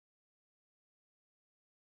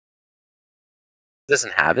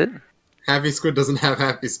Doesn't have it? Happy Squid doesn't have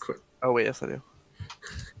Happy Squid. Oh wait, yes I do.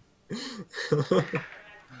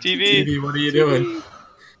 TV, what are you doing?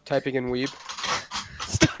 Typing in weeb.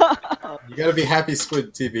 Stop! You gotta be Happy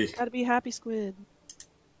Squid, TV. Gotta be Happy Squid.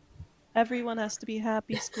 Everyone has to be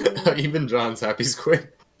Happy Squid. Even John's Happy Squid.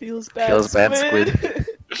 Feels bad. Feels bad,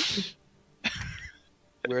 Squid.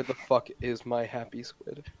 Where the fuck is my Happy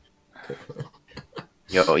Squid?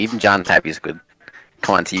 Yo, even John's Happy Squid.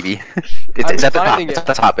 Come on, TV. It's at the top. It's at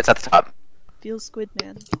the top. It's at the top. Feels Squid,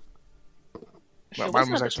 man. Well, It mine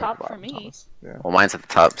wasn't was at the actually top at the for bottom, me. Thomas. Yeah. Well, mine's at the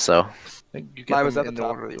top. So You get Mine was them at the in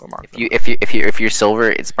top. order that you were marked. if you're silver,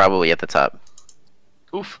 it's probably at the top.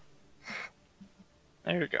 Oof.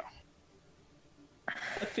 There you go.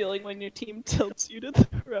 The feeling when your team tilts you to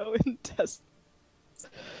throw and test.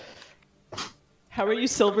 How are you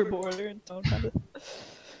silver border and don't have it?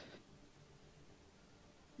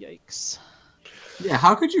 Yikes. Yeah,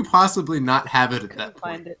 how could you possibly not have it at that Couldn't point?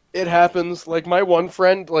 find it. It happens. Like my one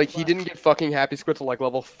friend, like he didn't get fucking Happy Squid to like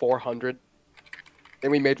level 400,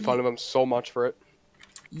 and we made fun of him so much for it.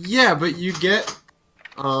 Yeah, but you get,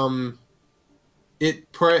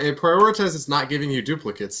 it prioritizes not giving you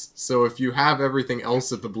duplicates. So if you have everything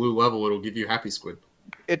else at the blue level, it'll give you Happy Squid.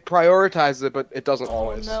 It prioritizes it, but it doesn't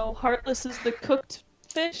always. No, Heartless is the cooked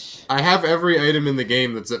fish. I have every item in the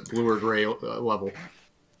game that's at blue or gray level.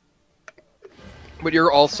 But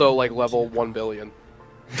you're also like level 1 billion.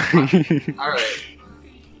 Alright.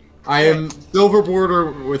 I am silver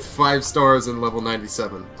border with 5 stars and level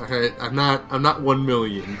 97. Alright, I'm not 1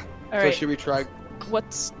 million. So Alright, should we try?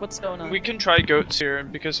 what's going on? We can try goats here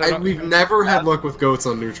because We've never had luck with goats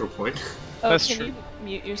on neutral point. Oh, That's can true. you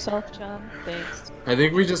mute yourself, John? Thanks. I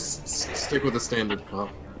think we just stick with the standard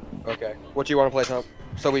comp. Okay. What do you want to play, Tom?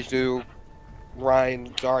 So we do Ryan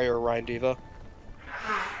Zarya or Ryan Diva.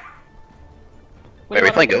 What Wait, do are we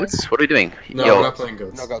you playing want me to goats? What are we doing? No, Yo, we're not playing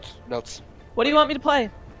goats. No goats. Notes. play? What do you want me to play?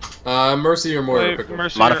 Mercy or Moira, Wait, pick one.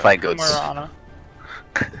 Mercy Modified or goats. Morana.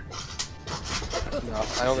 No,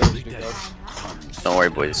 I don't think we should do goats. don't worry,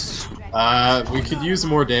 boys. We could use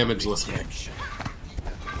more damage listening.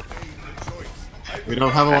 We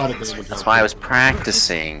don't have a lot of damage. That's why I was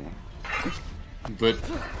practicing. But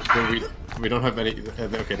we don't have any.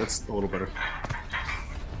 Okay, that's a little better.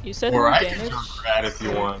 You said Or more I can damage. jump Brad if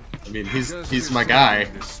you want. I mean, he's my guy.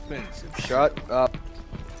 Shut up.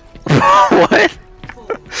 What?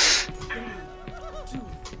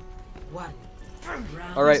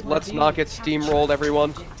 All right, let's not get steamrolled,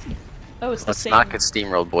 everyone. Oh, it's the Let's same. not get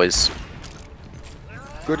steamrolled, boys.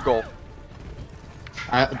 Good goal.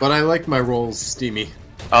 But I like my rolls steamy.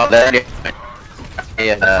 Oh, there you go.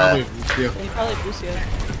 Yeah, Probably, Yeah, you probably boost you.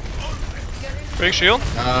 Break shield.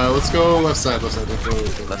 let's go left side, left side. Left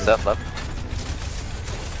side. left up, left.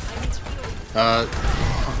 That.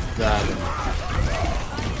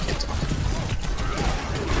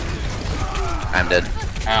 I'm dead.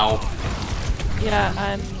 Ow. Yeah,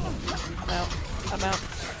 I'm out. I'm out.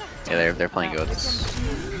 Yeah, they're playing goats.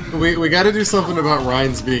 We got to do something about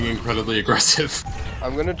Ryan's being incredibly aggressive.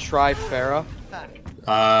 I'm gonna try Farah.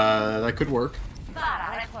 That could work.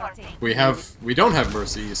 We don't have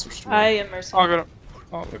Mercy. You switched to I Moira. am Mercy. I'll go.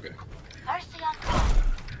 Okay.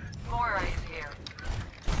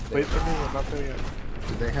 Wait for me, I'm not there yet.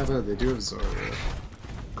 They do have Zarya.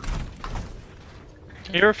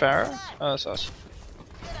 You're Farah? Oh, that's us.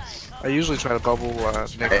 I usually try to bubble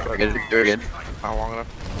Nick, Okay, but we're good. We're good. not long enough.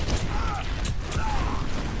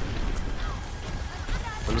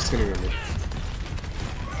 I'm just gonna go mid.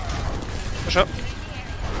 Push up.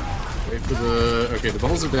 Wait for the. Okay, the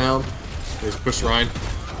balls are down. Let's push Ryan.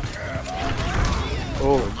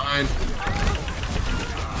 Oh, mine.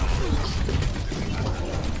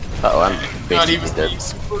 Uh oh, I'm God, he basically was dead. being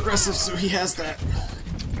super aggressive, so he has that.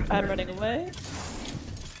 I'm running away.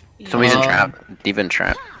 Somebody's in Um, trap. Deep in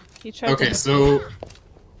trap. He tried Okay, to so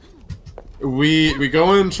we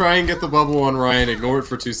go in, try and get the bubble on Ryan, ignore it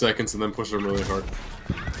for 2 seconds, and then push him really hard.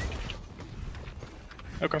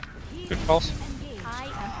 Okay. Good pulse.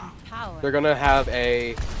 They're gonna have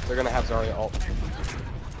Zarya ult.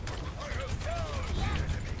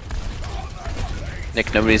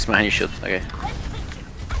 Nick, nobody's behind your shield. Okay.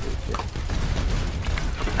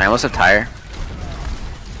 I almost have tire.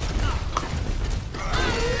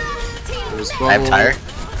 There's I bubble. have tire.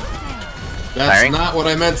 That's Tiring? not what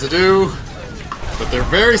I meant to do, but they're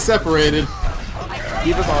very separated.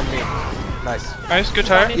 Diva's on me. Nice. Nice, good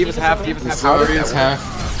tire. Diva's half. Diva's half. How did Zarya's that work?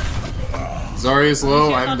 half. Zarya's low,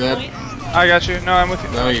 Lucia's I'm on dead. point. I got you. No, I'm with you.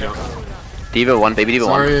 No, you don't. Diva 1, baby Diva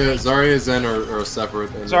 1. Zarya, Zen are separate.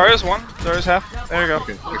 And, Zarya's one. Zarya's half. There you go.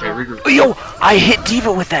 Okay, regroup. Yo, I hit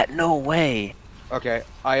Diva with that. No way. Okay,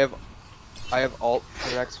 I have I have ult for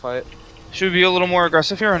the next fight. Should we be a little more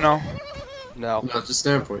aggressive here or no? No, No, just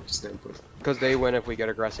standpoint. Just standpoint. because they win if we get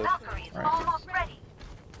aggressive. Right.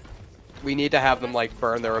 We need to have them like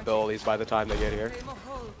burn their abilities by the time they get here.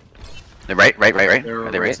 They're right. They're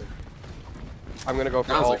Are they right? side. I'm gonna go for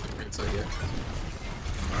Sounds ult. like the right side, yeah.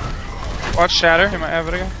 Watch Shatter. He might have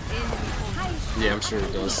it again. Yeah, I'm sure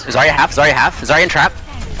it does. Zarya half. Zarya in trap.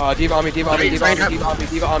 Diva on me, Diva on me, Diva on me, Diva on me,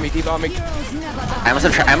 Diva on me, Diva on me. I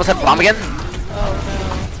almost have bomb again.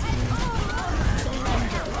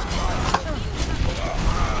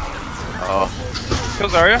 Oh, Kill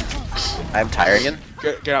Zarya. I'm tired again.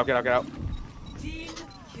 Get out, get out, get out.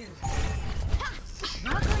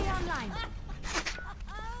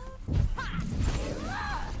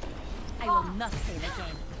 I will not fail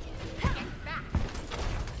again.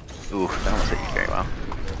 Ooh, that almost hit you very well.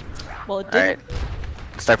 Well, it All did. right,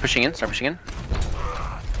 start pushing in. Okay, so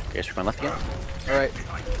we're going left again. Alright.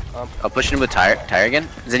 I'll push in with tire again.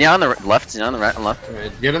 Zinnia on the left. Zinnia on the right. On left.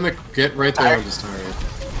 Alright, get right there and just tire it.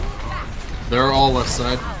 They're all left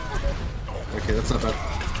side. Okay, that's not bad.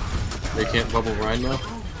 They can't bubble Ryan now.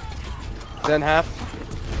 Zen half.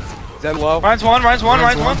 Zen low. Ryan's one. Ryan's one.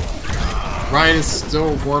 Ryan is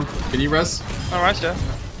still one. Can you rest? Oh, Ryan's dead.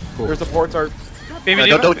 Cool. Their supports are. Baby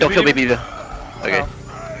No, Diva. don't kill baby Diva. Okay.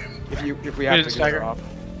 If we have to Just get her stagger. off.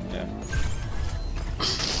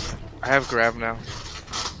 I have grab now.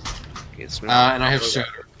 And I have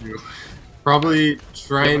Shatter. Probably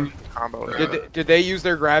try and... Combo. Did they use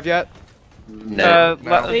their grav yet? No.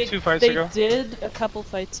 They, 2 fights they ago. did a couple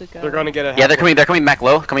fights ago. They're gonna get a. Yeah, they're coming back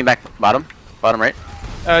low. Coming back bottom right.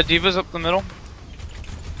 Diva's up the middle.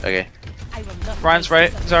 Okay. I will not Ryan's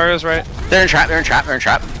right. Zarya's right. They're in trap.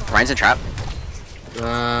 Ryan's in trap.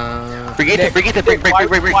 Brigade, break.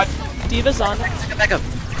 Diva's on. Get back up.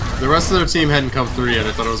 The rest of their team hadn't come through yet.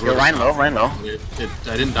 I thought it was Yo, Ryan low. I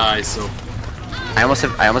didn't die, so... I almost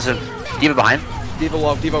have Diva behind. Diva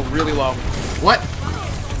low. Diva really low. What?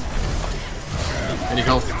 Any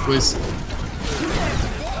health, please?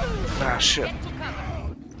 Ah, shit.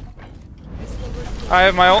 I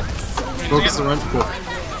have my ult. Focus the run. Cool.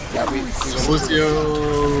 Yeah, we Lucio...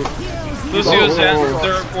 Lucio's Whoa. dead.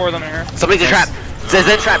 There are 4 of them here. Somebody's in trap.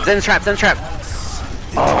 Zen's trap.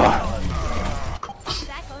 Oh.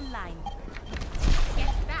 back online.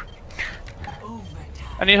 Get back.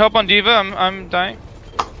 I need help on Diva. I'm dying.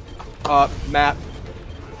 Matt.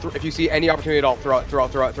 If you see any opportunity at all, throw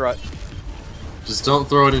it. Just don't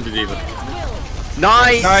throw it into Diva.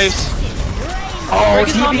 Nice. Oh,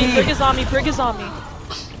 Brig is on me. Brig is on me.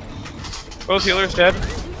 Both healers dead.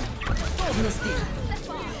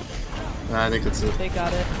 I think that's it. They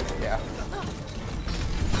got it. Yeah.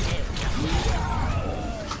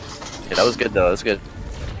 Yeah, that was good though. That was good.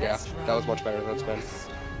 Yeah, that was much better than it's been.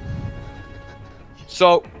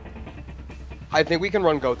 So, I think we can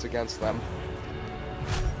run goats against them.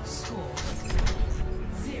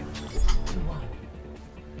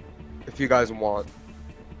 If you guys want.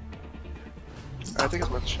 I think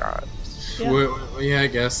it's worth a shot. Yeah. Well, yeah, I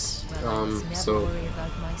guess. So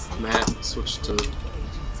Matt switched to.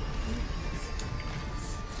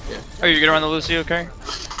 Oh, you're gonna run the Lucio, okay?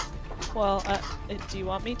 Well, do you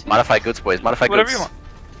want me to? Modify goods, boys. Modify goods. Whatever you want.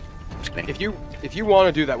 Just kidding. If you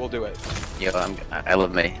want to do that, we'll do it. Yo, I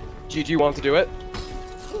love May. GG want to do it?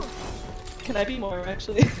 Can I be more,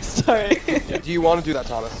 actually? Sorry. Do you want to do that,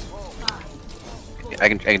 Thomas? I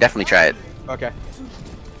can definitely try it. Okay.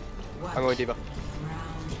 I'm going Diva.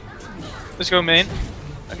 Let's go main.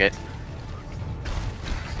 Okay.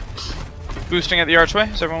 Boosting at the archway.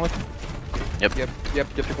 Is everyone with me? Yep, get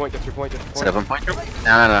your point. Set up a point.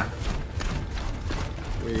 No.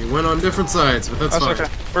 We went on different sides, but that's That's fine. okay.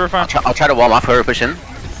 We're fine. I'll try to wall off whoever push in.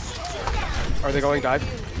 Are they going dive?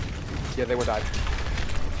 Yeah, they were dive.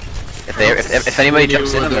 If anybody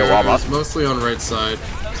jumps in, I'm gonna wall off. Mostly on right side.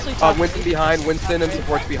 Mostly top. Winston behind, Winston and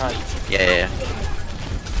support's behind. Yeah.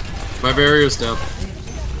 My barrier's down.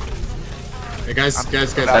 Hey guys.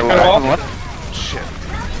 I wall. wall. Shit.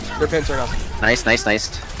 Their pins are up. Nice.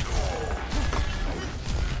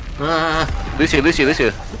 Ah, Lucio.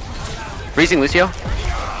 Freezing Lucio.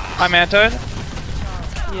 I'm anti.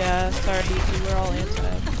 Yeah, sorry, we were all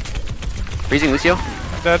anti. Freezing Lucio.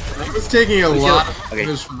 Dead. he was taking a lot of Okay.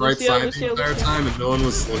 damage from right Lucio, side Lucio, the entire Lucio. time, and no one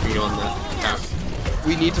was looking on that half.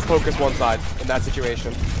 We need to focus one side in that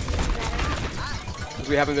situation. Because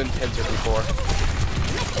we haven't been pincered before.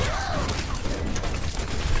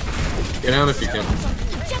 Get out if you can.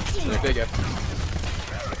 Big if.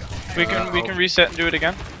 We can reset and do it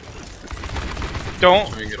again. Don't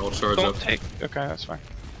Try and get all charged up. take. Okay, that's fine.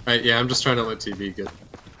 Alright, yeah, I'm just trying to let TV get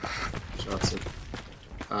shots in.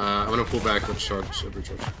 I'm gonna pull back with charge every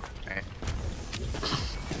charge. Alright.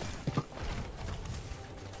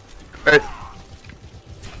 They're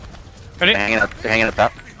Ready? hanging up. They're hanging up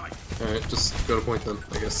top. Alright, just go to point then,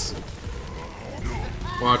 I guess.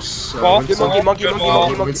 Watch. Wall. Winston. Monkey.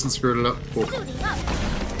 Winston screwed it up. Cool.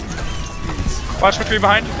 Watch McCree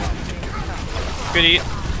behind. Good eat.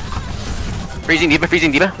 Freezing D.Va.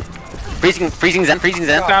 Freezing Zen.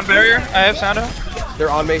 Sound barrier. I have sound out.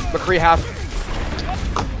 They're on me. McCree half.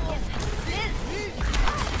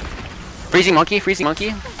 Freezing monkey again.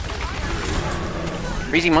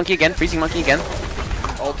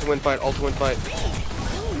 Ult to win fight.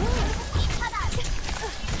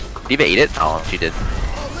 D.Va ate it? Oh, she did.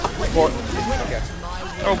 Okay.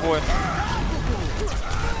 Oh boy.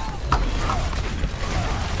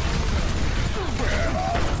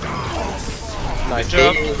 Nice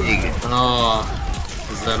job. Big. Oh,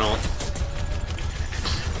 Zen ult.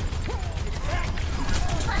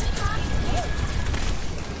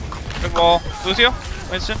 Good wall. Lucio.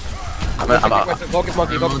 Winston. Focus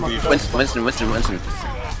monkey. Winston.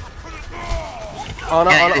 Ana.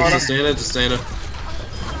 Just stay in it.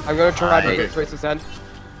 I'm gonna try to Okay. get trace this end.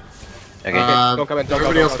 Okay. Don't come in.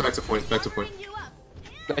 Everybody Don't else go. back to point.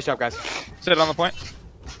 Nice job, guys. Sit on the point.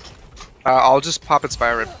 I'll just pop its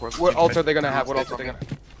fire right before. What ult are they gonna have? What ult are they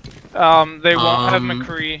gonna? They won't have Um,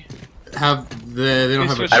 McCree. They don't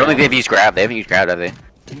have a switched I don't think they've used grab. They haven't used grab, have they?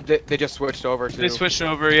 They just switched over to. They switched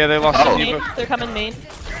over. Yeah, they lost Oh. the Main. D.Va. They're coming main.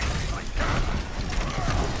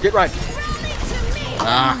 Get right.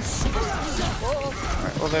 Ah,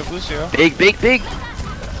 Well, they have Lucio. Big.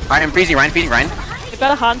 Ryan, freezing Ryan. They've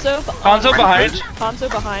got a Hanzo. Hanzo behind. Hanzo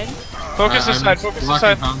behind. Focus this side. Focus this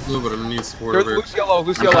side. Hanzo, but I'm gonna need support There's over. Lucio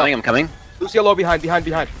low. I'm coming. Lucio low behind.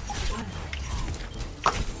 Hanzo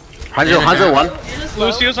one.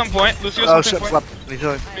 Lucio's on point. Lucio's Oh on shit, point. flip. Need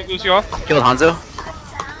healing. Take Lucio off. Killed Hanzo.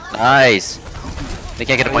 Nice. They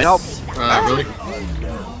can't get a point. Really?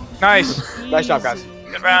 Nice. Nice job, guys.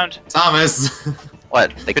 Good round. Thomas.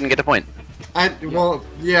 What? They couldn't get the point. Well,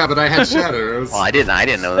 yeah, but I had shatter. Well, I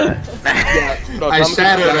didn't know that. Yeah. No, I Thomas did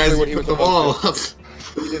shattered exactly as what you he was put the supposed wall to. up.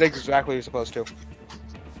 He did exactly what he was supposed to.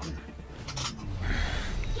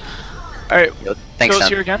 All right. Yo, thanks, Goes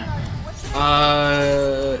Sam. here again.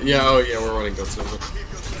 We're running goats over.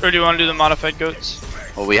 Or do you want to do the modified goats?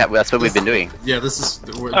 Well, that's what we've been doing. Yeah, this is.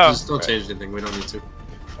 Oh. Just don't change anything. We don't need to.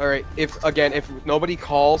 All right. If nobody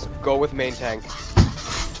calls, go with main tank.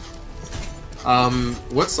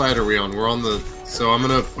 What side are we on? We're on the. So I'm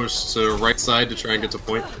gonna push to right side to try and get to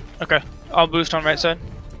point. Okay. I'll boost on right side.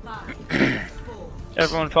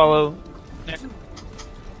 Everyone follow Nick.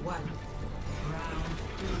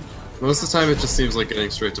 Most of the time, it just seems like getting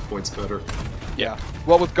straight to point's better. Yeah.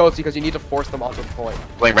 Well, with goats because you need to force them onto the point.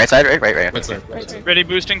 Going right side, right? Right side. Ready,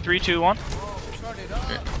 boosting. 3, 2, 1. Watch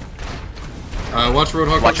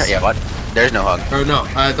Roadhog. Watch out, yeah, what? There's no hug. Or no,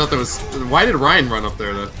 I thought there was. Why did Ryan run up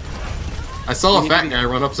there then? I saw a You fat need to- guy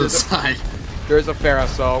run up to the side. There's a Pharah,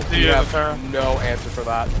 so we Yeah, have Pharah. no answer for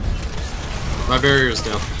that. My barrier is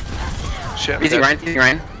down. Shit. Freezing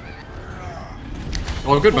Ryan.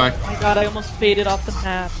 Oh, goodbye. Oh my god, I almost faded off the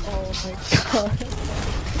map. Oh my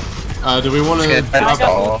god. Do we want to? Good. I That's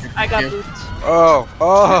all. got booped. I got booped. Oh.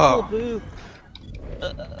 Oh, Oh. boop.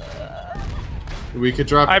 We could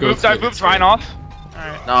drop. I goats booped here. Ryan off.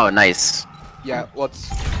 Alright. Oh, nice. Yeah,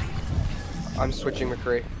 I'm switching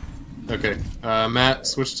McCree. Okay. Matt,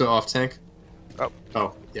 switch to off tank. Oh.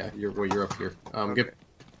 Oh, yeah. You're up here. Get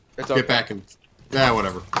It's okay. back and.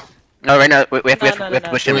 Whatever. No, right now we have to No,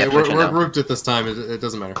 push him. We have to push him We're now. grouped at this time. It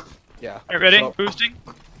doesn't matter. Yeah. Alright, ready? So- Boosting.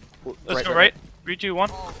 Let's go right. 3, 2, 1.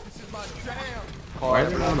 Call Why are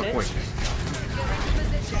they everyone. on the point?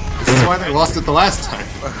 This is why they lost it the last time.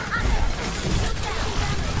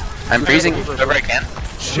 I'm freezing wherever I can.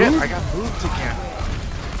 Shit, I got moved again.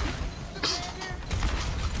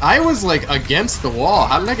 I was like against the wall.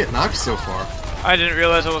 How did I get knocked so far? I didn't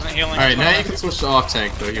realize I wasn't healing. Alright, now you can switch to off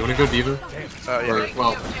tank though. You wanna go D.Va? Yeah. Or,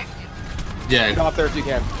 well. Yeah. Go up there if you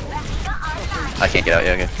can. I can't get out.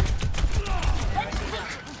 Yeah, okay.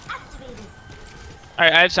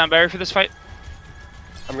 Alright, I have sound barrier for this fight.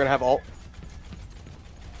 I'm gonna have ult.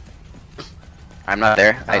 I'm not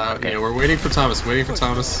there. Okay. Yeah, we're waiting for Thomas.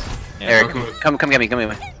 Eric, Okay. come get me.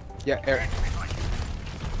 Yeah, Eric.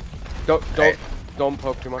 Don't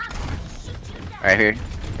poke too much. Right here.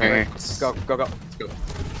 Right here. Let's Go. Let's go.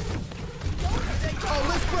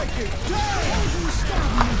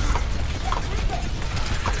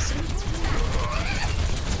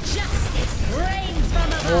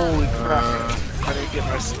 Holy crap. I didn't get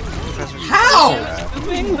my How?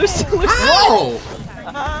 Lucio. How?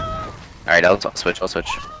 Alright, I'll switch.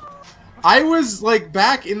 I was like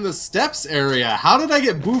back in the steps area. How did I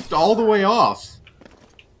get boofed all the way off?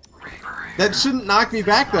 That shouldn't knock me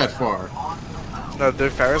back that far. No, the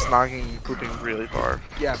Pharah's knocking booping really far.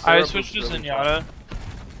 Yeah. I Pharah switched to boots really Zenyatta.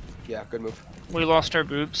 Yeah, good move. We lost our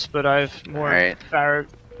boobs, but I have more Alright. Pharah.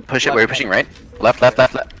 Push it. We're pushing right. Left. Well,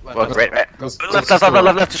 right. Let's Left. go.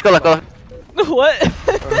 Left. Just go left. Go. What?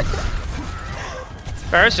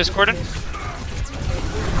 Pharah's discording.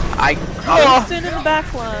 Oh! Stand in the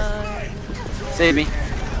back line. Save me.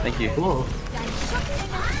 Thank you. Whoa.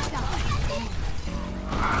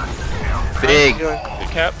 Big. Good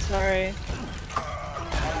cap. Sorry.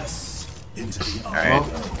 Alright.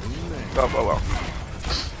 Well.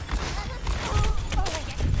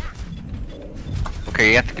 Okay,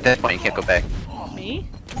 you have to get that point. You can't go back. Me?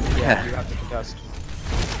 Yeah, you have to contest.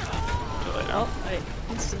 Oh, I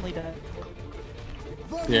instantly died.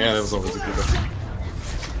 Yeah, that was always a good one.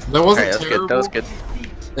 That wasn't Alright, terrible. that was good.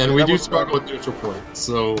 And we That do was struggle with neutral point,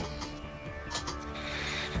 so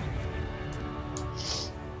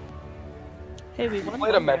Hey, we won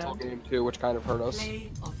Played a one mental round. game too, which kind of hurt us.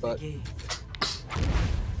 But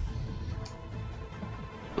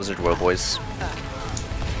Blizzard World boys.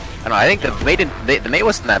 I don't know. I think the mate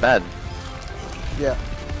wasn't that bad. yeah,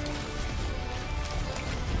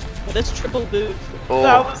 But it's triple boot. Oh.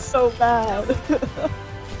 That was so bad. that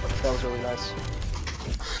was really nice.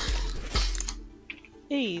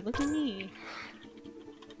 Hey, look at me.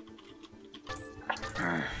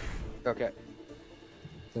 Okay.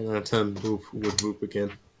 10 out of 10 boop would boop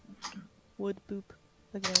again. Wood boop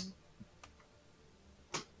again.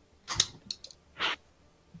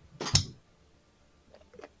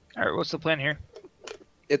 Alright, what's the plan here?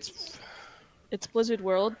 It's It's Blizzard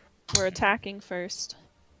World. We're attacking first.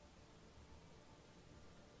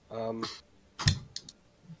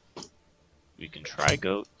 We can try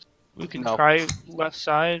goat. We can No. try left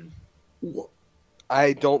side.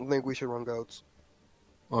 I don't think we should run goats.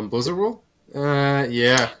 On Blizzard World?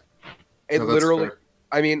 Yeah. It No, that's literally. fair.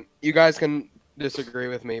 I mean, you guys can disagree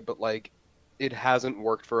with me, but like, it hasn't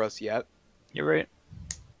worked for us yet, You're right.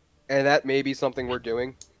 and that may be something we're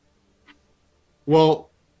doing. Well,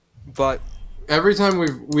 But every time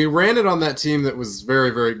we ran it on that team that was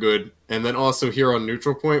very, very good, and then also here on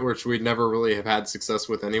neutral point, which we never really have had success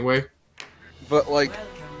with anyway. like,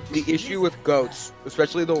 the issue with goats,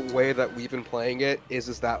 especially the way that we've been playing it,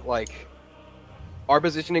 is that like, our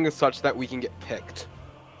positioning is such that we can get picked,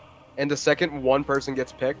 and the second one person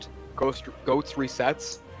gets picked, goats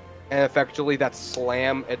resets, and effectively that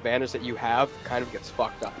slam advantage that you have kind of gets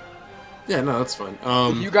fucked up. Yeah, no, that's fine.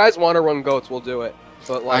 If you guys want to run goats, we'll do it.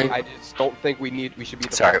 But like, I- I just don't think we should be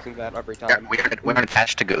Sorry. defaulting that every time. We're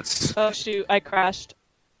attached to goats. Oh shoot, I crashed.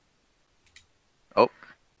 Oh,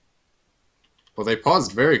 Well, they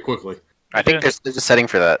paused very quickly. I think there's a setting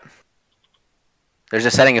for that. There's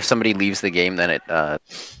a setting if somebody leaves the game, then it.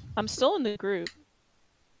 I'm still in the group.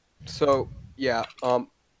 So yeah,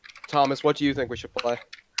 Thomas, what do you think we should play?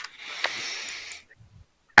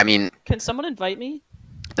 I mean, Can someone invite me?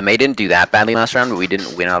 the May didn't do that badly last round, but we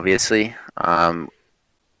didn't win, obviously.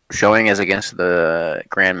 Showing as against the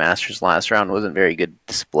Grandmasters last round wasn't a very good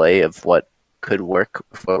display of what could work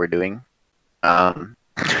with what we're doing.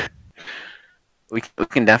 We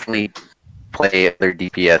can definitely play other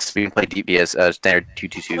DPS. We can play DPS standard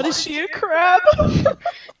 222. What is she, a crab?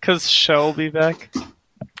 Cause Shell will be back.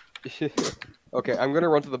 Okay, I'm gonna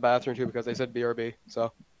run to the bathroom too because they said BRB.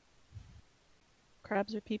 So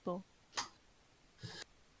Crabs are people.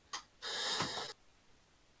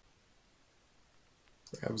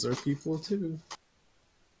 Crabs are people too.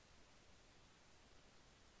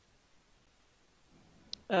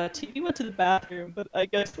 TV went to the bathroom, but I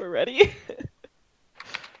guess we're ready.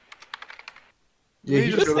 Yeah, Did he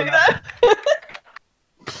you just just say that?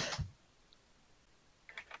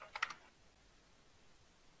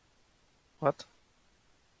 What?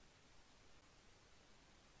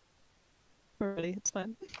 We're ready, it's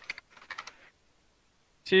fine.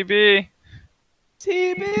 TB.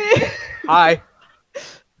 TV! hi.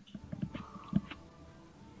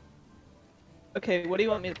 Okay, what do you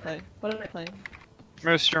want me to play? What am I playing?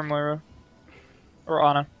 Mr. Moira. Or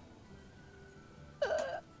Anna.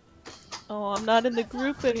 Oh, I'm not in the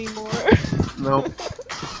group anymore. Nope.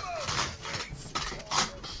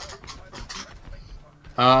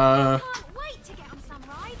 Wait to get on some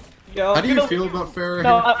rides. Yo, How do you I'm feel about Farrah?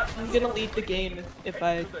 No, I'm gonna leave the game if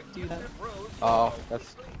I do that. Oh,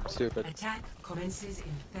 that's stupid. Attack commences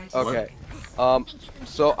in 30 Okay.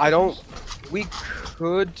 So I don't. We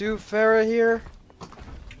could do Farah here,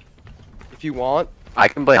 if you want. I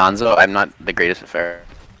can play Hanzo. I'm not the greatest at fair.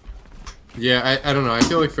 Yeah, I don't know. I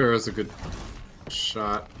feel like Farrah's a good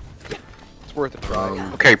shot. It's worth a try.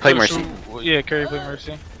 Okay, play Mercy. Yeah, carry play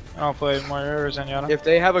Mercy. And I'll play Moira or Zenyatta. If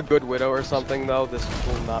they have a good Widow or something, though, this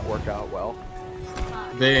will not work out well.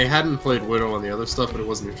 They hadn't played Widow on the other stuff, but it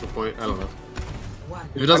was neutral point. I don't know.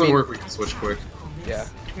 If it doesn't work, we can switch quick. Yeah.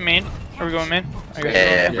 Main? Are we going main? I guess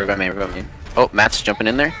Yeah, we're going main, we're going main. Oh, Matt's jumping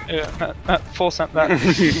in there. Yeah, not full sent that.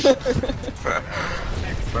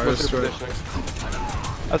 Fire strike.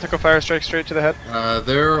 I took a fire strike straight to the head.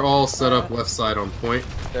 They're all set up left side on point.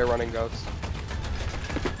 They're running goats.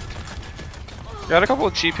 Got a couple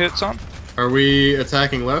of cheap hits on. Are we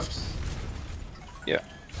attacking left? Yeah.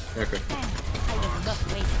 Okay.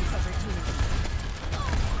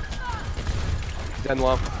 Then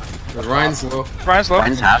low. Ryan's low. Ryan's low.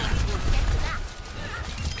 Ryan's half.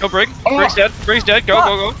 Go Brig. Brig's dead. Brig's dead. Go,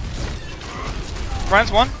 go, go.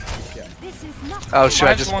 Ryan's one. Oh shit, I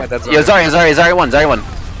Ryan's just one. met that Yeah, Zarya one.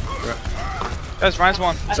 Guys, Ryan's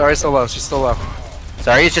one. Sorry, still low. She's still low.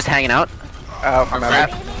 Zarya's just hanging out. Oh, I'm out.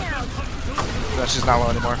 No, she's not low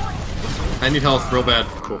anymore. I need health real bad.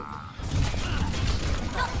 Cool.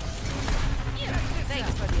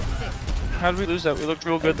 How did we lose that? We looked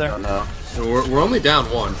real good there. No. So we're only down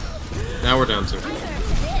 1. Now we're down 2.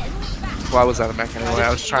 Why was that a mech anyway? I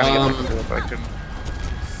was trying to get back to it, but I couldn't.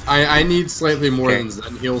 I need slightly more than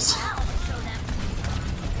Zen heals.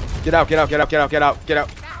 Get out, get out, get out, get out, get out, get out.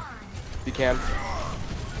 You can.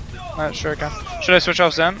 Not sure I can. Should I switch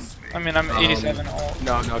off Zen? I mean, I'm 87 all.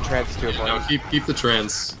 No, no, trans is too No, important. keep the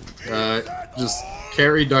trans. Just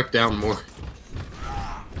carry Duck down more.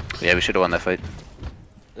 Yeah, we should have won that fight.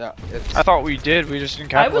 Yeah, it's... I thought we did, we just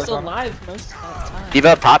didn't I capitalize was on it. alive most of that time. Diva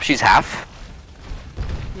up top, she's half.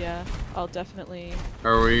 Yeah, I'll definitely.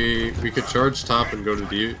 Are we could charge top and go to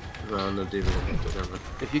D. No, Diva. Never mind.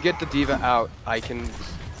 If you get the Diva out, I can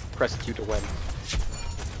press Q to win.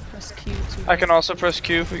 Press Q to. I can also press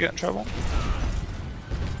Q if we get in trouble.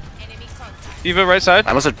 Diva right side. I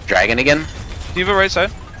almost a dragon again. Diva right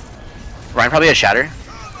side. Ryan probably has shatter.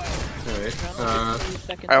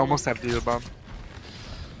 Alright. I almost have Diva Bomb.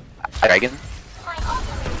 Dragon.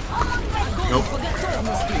 Nope.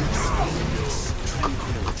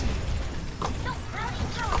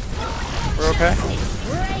 We're okay.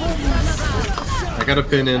 I got a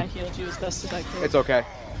pin I in. healed you as best as I could. It's okay.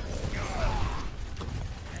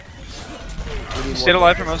 Stayed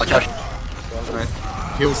alive for most of Watch it. out. Alright.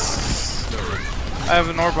 Heals. I have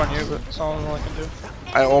an orb on you, but that's all I can do.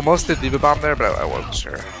 I almost did Diva Bomb there, but I wasn't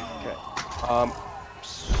sure. Okay.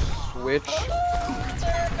 Switch.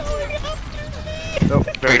 Nope.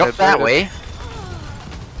 Very Straight up good, that very way.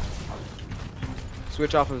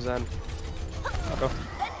 Switch off of Zen.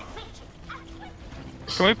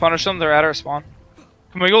 Can we punish them? They're at our spawn.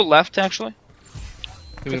 Can we go left, actually?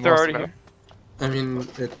 good. If they're already here. I mean,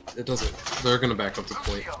 it doesn't. They're gonna back up the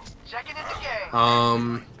point.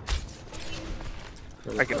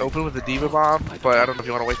 I can open with the Diva Bomb, but I don't know if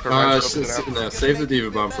you want to wait for Ryan to open it out. No, save the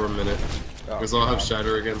Diva Bomb for a minute. Because I'll have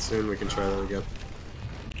Shatter again soon. We can try that again.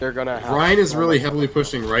 They're gonna have Ryan is really heavily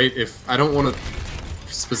pushing right. If I don't want to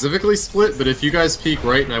specifically split, but if you guys peek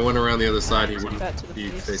right and I went around the other side, he wouldn't That to the be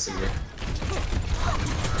face. facing me.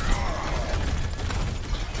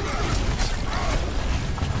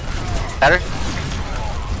 Shatter.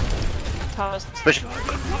 Thomas, Push.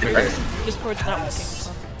 Discord's not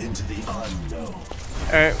working. So.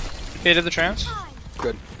 Alright. Baited the trance.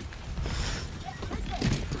 good.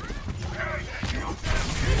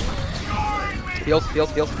 Heals,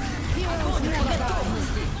 heals, heals.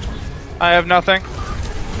 I have nothing.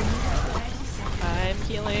 I'm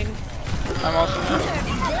healing. I'm also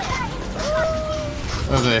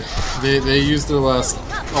Oh, they used their last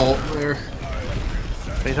ult there.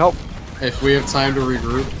 Need help? If we have time to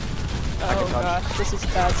regroup, Oh gosh, this is a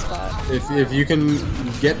bad spot. if you can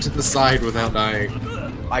get to the side without dying.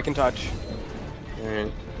 I can touch.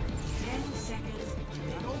 Alright.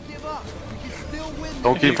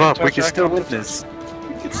 Don't give up. We can still win this.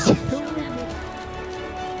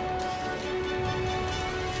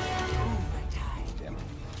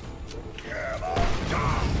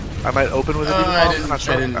 I might open with a Diva Bomb. I I'm didn't. not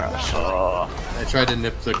sure. I didn't. Ah, I tried to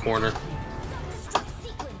nip the corner.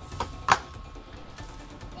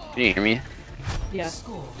 Can you hear me? Yeah.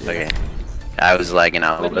 Okay. I was lagging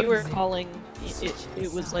out a When little you bit. were calling,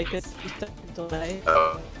 it was like a 2-second delay.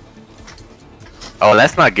 Oh,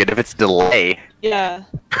 that's not good if it's delay. Yeah.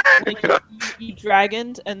 Like you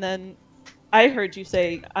dragoned, and then I heard you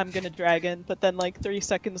say, "I'm gonna dragon," but then like 3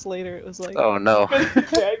 seconds later, it was like, Oh no.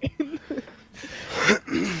 dragon.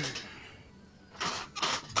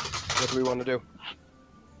 What do we want to do?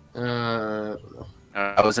 I don't know.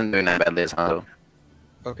 I wasn't doing that badly as Hanzo.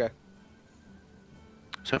 Okay.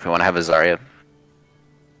 So if we want to have a Zarya.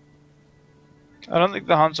 I don't think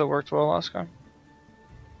the Hanzo worked well last time.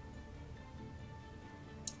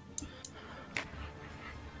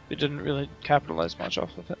 We didn't really capitalize much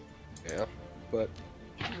off of it. Yeah, but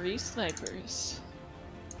 3 snipers.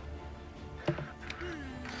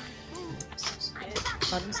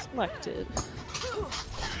 Unselected.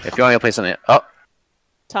 If you want me to play something, oh,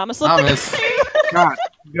 Thomas, let Thomas. God,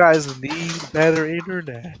 you guys need better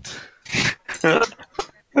internet.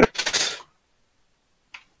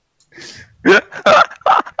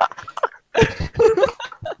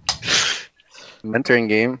 mentoring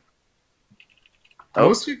game. Oh,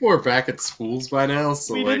 Most people are back at schools by now,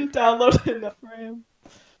 so we like, didn't download enough RAM.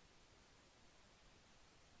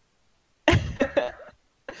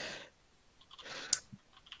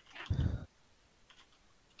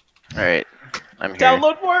 all right, I'm here.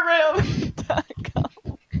 Download more RAM.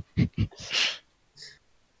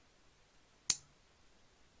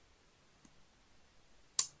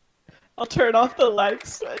 I'll turn off the lag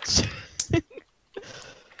switch.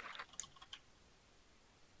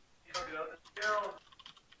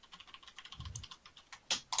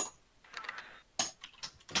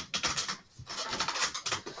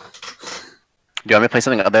 Do you want me to play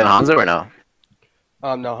something other than Hanzo or no?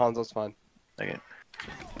 no, Hanzo's fine. Okay.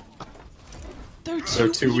 They're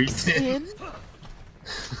 2 weeks in.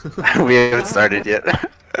 We haven't started yet.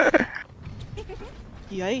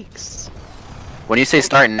 Yikes. When you say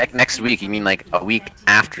start next week, you mean like a week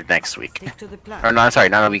after next week? Stick to the plan. Or no, I'm sorry,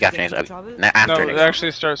 not a week after next week. After No, it next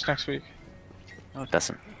actually starts next week. No, it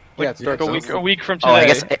doesn't. Yeah, it starts A week from today. Oh, I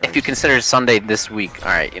guess if you consider Sunday this week,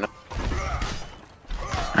 alright, you know.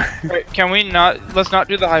 Wait, can we not? Let's not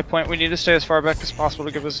do the high point. We need to stay as far back as possible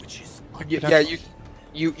to give us. Yeah,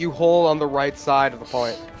 you hold on the right side of the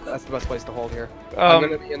point. That's the best place to hold here. I'm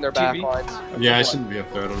gonna be in their back TV? lines. Yeah, I shouldn't be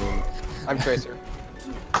up there. I don't know. I'm Tracer.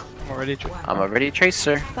 I'm already. I'm already a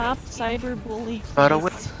tracer. Stop cyberbully. But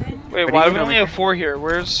what? Wait, What why are do you we only doing? have 4 here?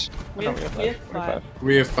 Where's? We no, have, we have 5.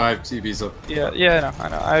 We have 5 TVs up. Yeah, I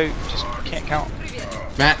know. I just can't count.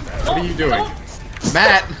 Matt, what are you doing?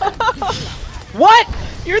 Matt! What?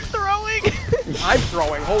 You're throwing? I'm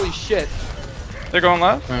throwing. Holy shit! They're going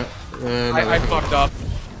left. No, I fucked up.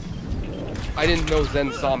 I didn't know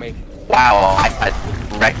Zen saw me. Wow, I got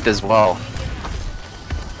wrecked as well.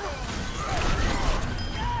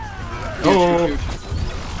 Oh,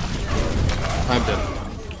 I'm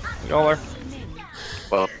dead. Y'all are.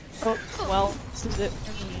 Well, Oh, well, this is it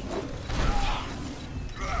for me.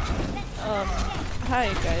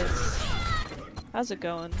 Hi guys. How's it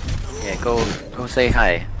going? yeah, go say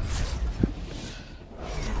hi.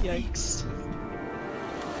 Yikes.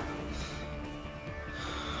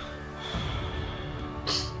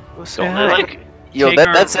 So, Yeah, like, yo, take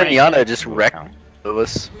our that's rank Zenyatta into just wrecked account.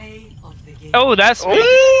 us. Play of the game. Oh, that's me.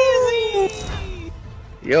 Easy!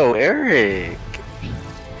 Yo, Eric.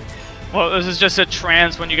 Well, this is just a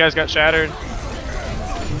trance when you guys got shattered.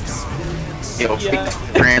 Yo, Yeah.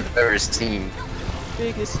 big brand I've ever seen.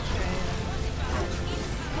 Biggest fan.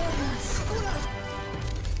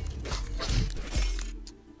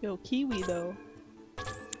 Yo, Kiwi though.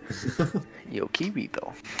 Yo, Kiwi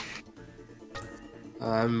though.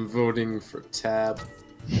 I'm voting for Tab.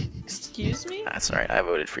 Excuse me? That's alright, I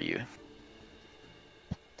voted for you.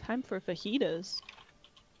 Time for fajitas.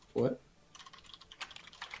 What?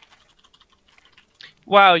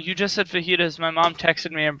 Wow, you just said fajitas. My mom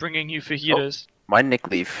texted me, I'm bringing you fajitas. My Nick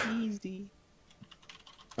Leaf. Easy.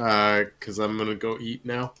 Cause I'm gonna go eat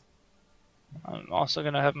now. I'm also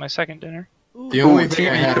gonna have my second dinner. Ooh. The only thing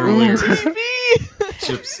I had earlier was TV!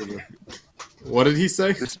 chips. What did he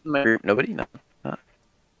say? Who's in my group? Nobody? No.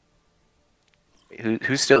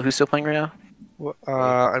 Who's still playing right now? Well,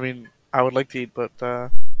 I mean, I would like to eat, but No,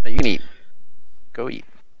 you can eat. Go eat.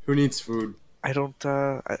 Who needs food? I don't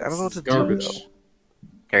know what to Garbage. do.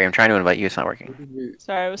 Gary, I'm trying to invite you. It's not working.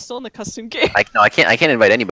 Sorry, I was still in the custom game. I can't invite anybody.